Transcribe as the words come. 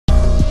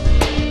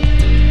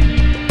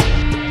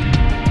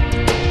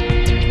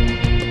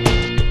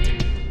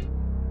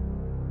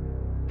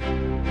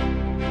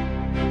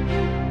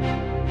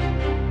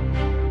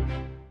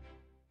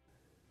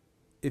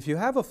If you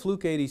have a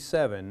Fluke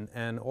 87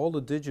 and all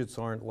the digits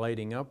aren't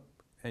lighting up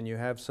and you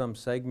have some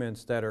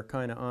segments that are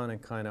kind of on and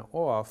kind of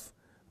off,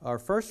 our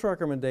first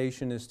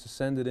recommendation is to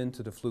send it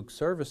into the Fluke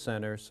Service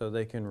Center so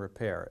they can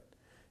repair it.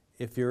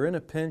 If you're in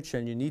a pinch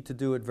and you need to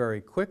do it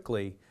very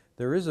quickly,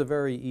 there is a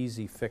very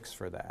easy fix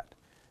for that.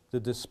 The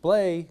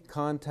display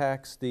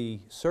contacts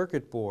the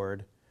circuit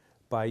board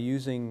by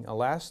using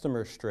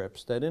elastomer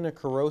strips that in a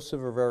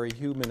corrosive or very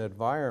humid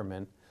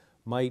environment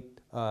might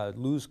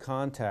lose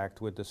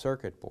contact with the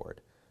circuit board.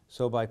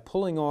 So by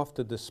pulling off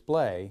the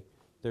display,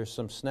 there's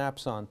some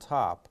snaps on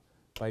top.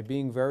 By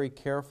being very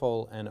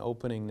careful and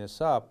opening this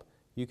up,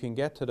 you can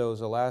get to those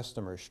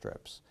elastomer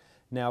strips.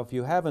 Now if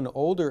you have an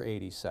older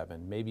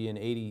 87,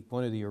 maybe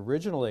one of the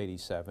original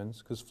 87s,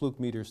 because Fluke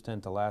meters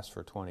tend to last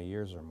for 20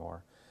 years or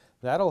more,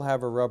 that'll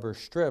have a rubber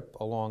strip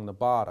along the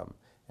bottom,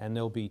 and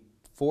there'll be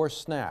 4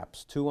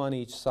 snaps, 2 on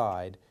each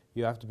side.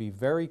 You have to be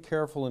very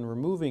careful in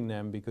removing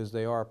them because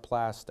they are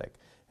plastic.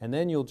 And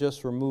then you'll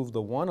just remove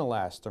the one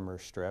elastomer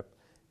strip,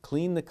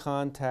 clean the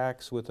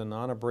contacts with a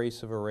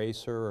non-abrasive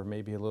eraser or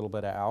maybe a little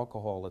bit of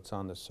alcohol that's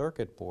on the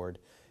circuit board,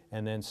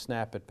 and then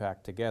snap it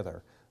back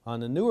together. On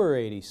the newer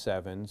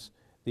 87s,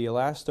 the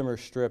elastomer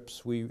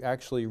strips, we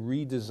actually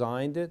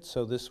redesigned it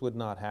so this would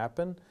not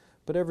happen,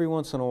 but every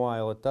once in a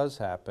while it does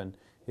happen.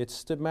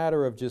 It's a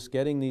matter of just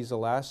getting these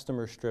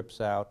elastomer strips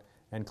out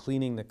and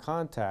cleaning the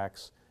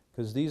contacts,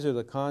 because these are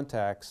the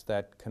contacts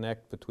that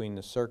connect between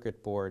the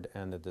circuit board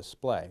and the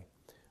display.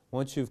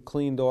 Once you've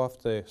cleaned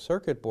off the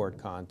circuit board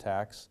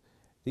contacts,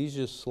 these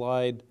just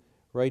slide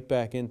right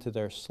back into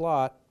their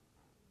slot,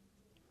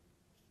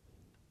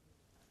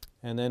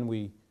 and then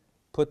we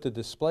put the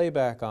display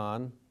back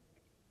on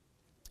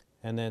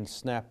and then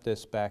snap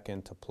this back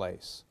into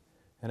place.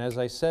 And as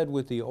I said,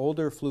 with the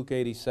older Fluke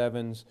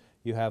 87s,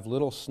 you have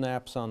little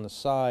snaps on the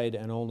side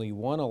and only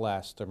one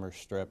elastomer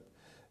strip,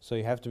 so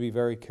you have to be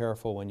very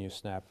careful when you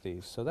snap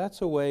these. So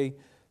that's a way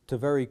to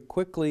very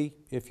quickly,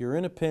 if you're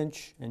in a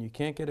pinch and you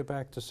can't get it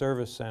back to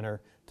Service Center,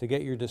 to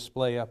get your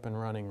display up and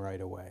running right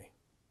away.